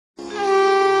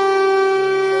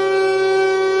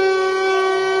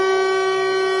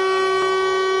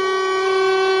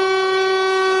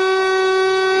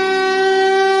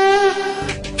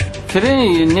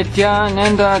Today in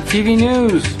Nithyananda TV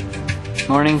News,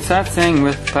 Morning Satsang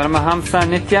with Paramahamsa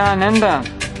Nithyananda,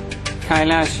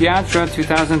 Kailash Yatra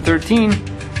 2013,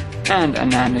 and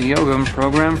Ananda Yogam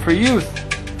program for youth.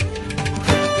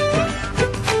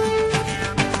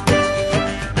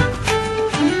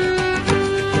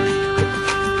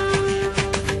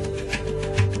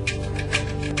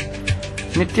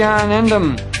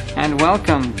 Nithyanandam, and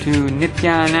welcome to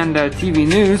Nithyananda TV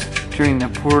News during the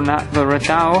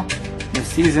Purnavaratao, the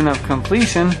season of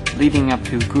completion leading up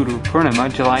to Guru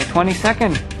Purnima, July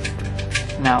 22nd.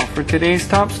 Now for today's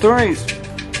top stories.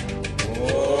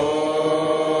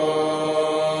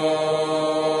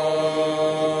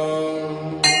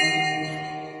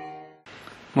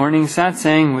 Morning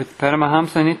Satsang with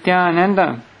Paramahamsa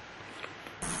Nithyananda.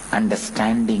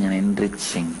 Understanding and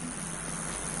enriching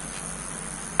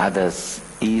others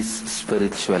is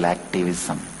spiritual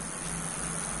activism.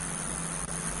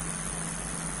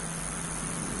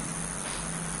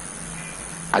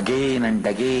 Again and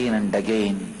again and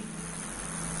again,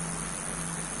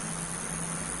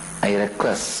 I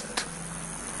request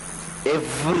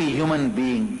every human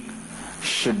being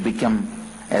should become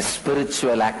a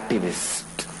spiritual activist,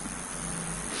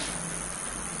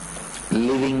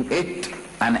 living it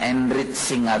and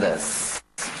enriching others.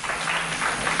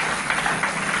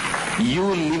 You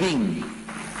living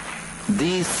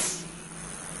these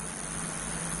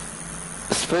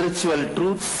spiritual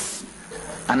truths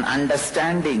and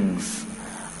understandings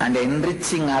and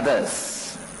enriching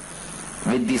others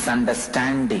with this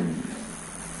understanding,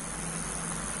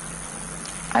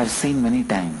 I've seen many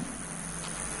times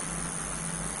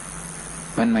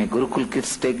when my Gurukul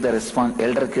kids take the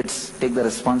elder kids take the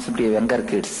responsibility of younger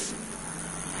kids,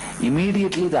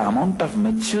 immediately the amount of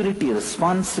maturity,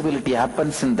 responsibility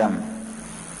happens in them.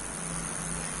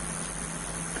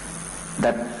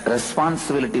 That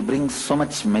responsibility brings so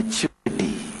much maturity.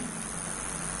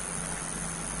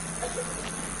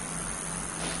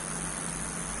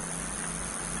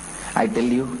 I tell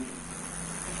you,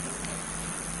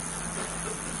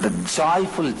 the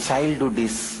joyful childhood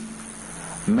is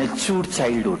matured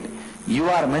childhood. You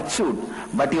are matured,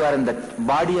 but you are in the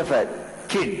body of a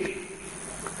kid.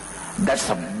 That's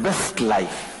the best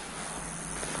life.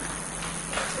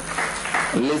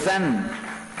 Listen,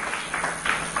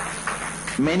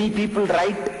 many people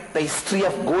write the history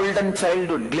of golden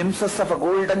childhood, glimpses of a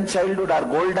golden childhood or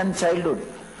golden childhood.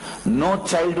 No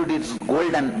childhood is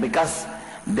golden because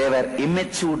they were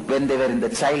immature when they were in the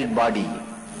child body.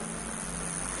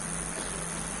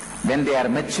 When they are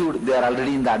matured, they are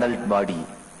already in the adult body.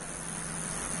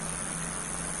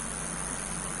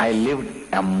 I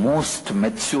lived a most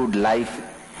matured life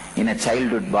in a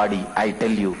childhood body. I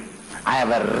tell you, I have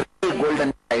a real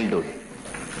golden childhood.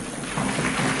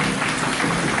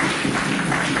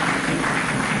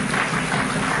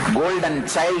 Golden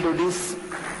childhood is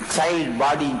child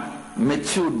body,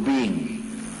 matured being.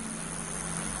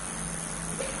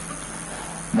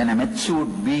 When a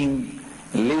matured being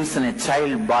lives in a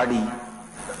child body,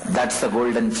 that's a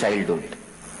golden childhood.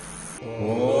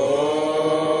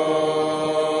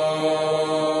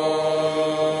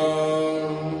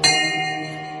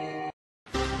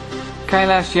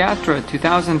 Kailash Yatra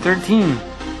 2013.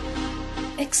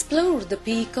 Explore the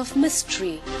peak of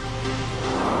mystery.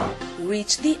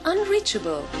 Reach the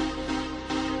unreachable.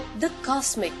 The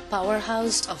cosmic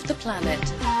powerhouse of the planet.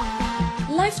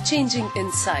 Life-changing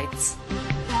insights.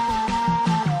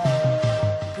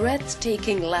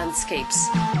 Breathtaking landscapes.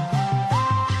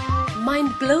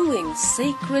 Mind-blowing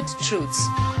sacred truths.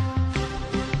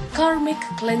 Karmic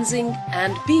cleansing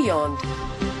and beyond.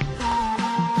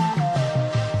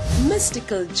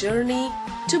 Mystical journey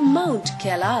to Mount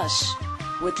Kailash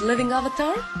with living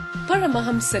avatar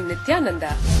Paramahamsa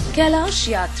Nithyananda. Kailash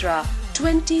Yatra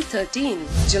 2013,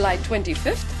 July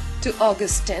 25th to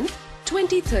August 10th,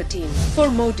 2013. For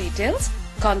more details,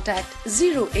 contact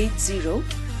 080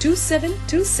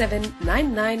 2727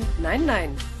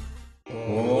 9999.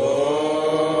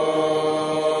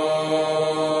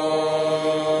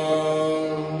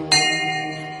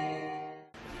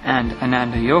 And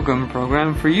Ananda Yogam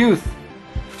program for youth.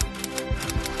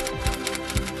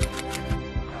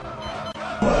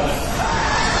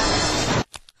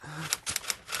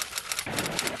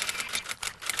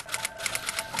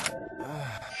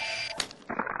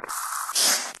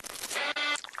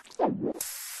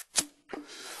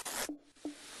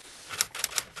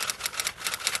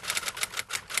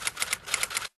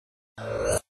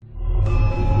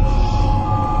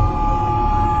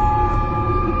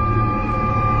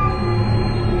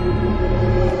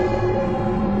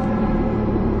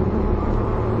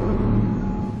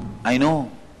 I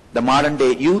know the modern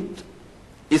day youth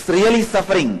is really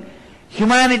suffering.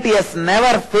 Humanity has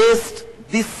never faced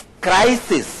this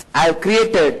crisis. I have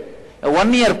created a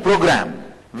 1-year program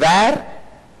where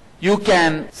you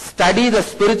can study the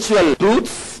spiritual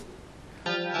truths,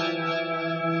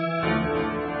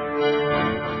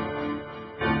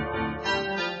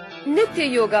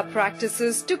 Nitya Yoga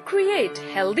practices to create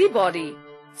healthy body,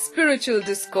 spiritual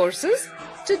discourses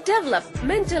to develop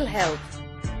mental health,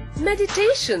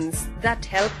 meditations that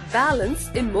help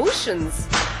balance emotions,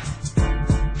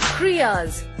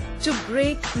 kriyas to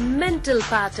break mental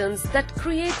patterns that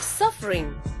create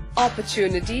suffering,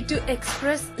 opportunity to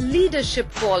express leadership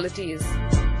qualities,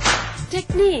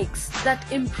 techniques that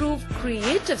improve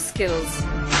creative skills.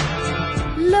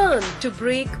 Learn to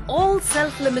break all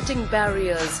self-limiting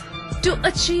barriers to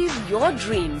achieve your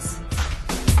dreams.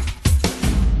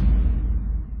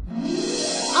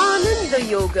 Ananda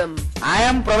Yogam. I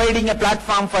am providing a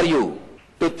platform for you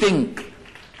to think,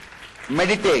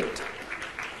 meditate,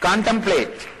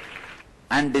 contemplate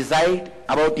and decide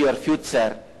about your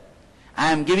future.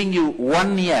 I am giving you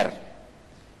 1 year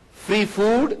free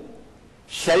food,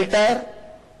 shelter,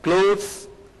 clothes,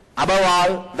 above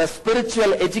all the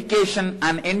spiritual education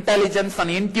and intelligence and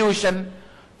intuition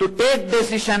to take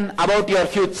decision about your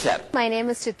future. My name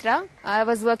is Chitra. I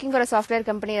was working for a software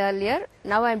company earlier.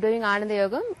 Now I am doing Ananda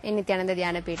Yogam in Nithyananda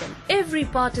Dhyanapitham. Every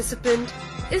participant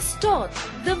is taught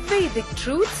the Vedic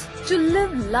truths to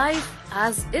live life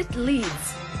as it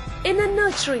leads in a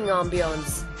nurturing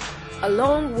ambience,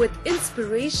 along with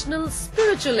inspirational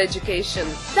spiritual education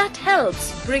that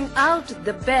helps bring out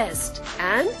the best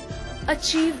and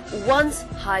achieve one's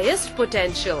highest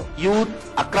potential.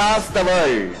 Youth across the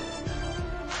world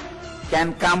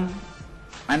can come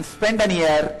and spend a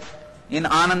year in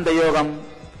Ananda Yogam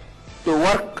to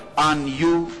work on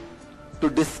you to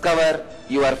discover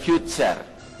your future,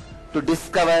 to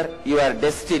discover your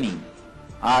destiny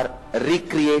or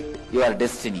recreate your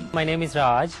destiny. My name is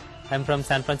Raj. I'm from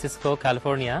San Francisco,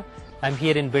 California. I'm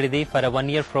here in Bidadi for a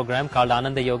 1-year program called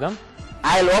Ananda Yogam.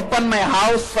 I'll open my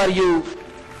house for you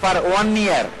for 1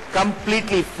 year,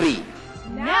 completely free.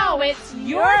 Now it's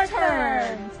your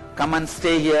turn. Come and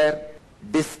stay here,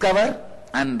 discover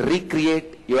and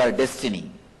recreate your destiny.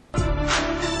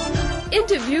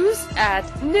 Interviews at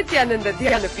Nithyananda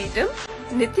Dhyanapitham,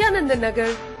 Nithyananda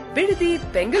Nagar, Bidadi,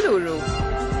 Bengaluru.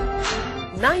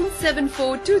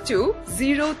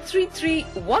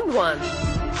 9742203311.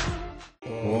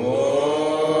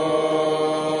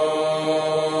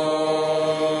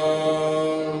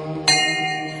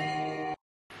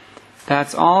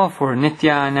 That's all for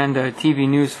Nithyananda TV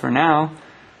News for now.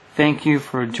 Thank you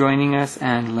for joining us,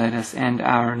 and let us end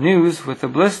our news with a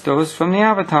bliss dose from the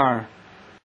Avatar.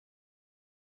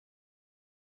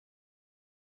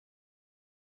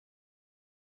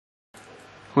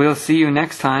 We'll see you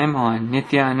next time on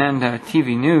Nithyananda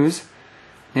TV News.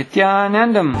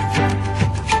 Nithyanandam.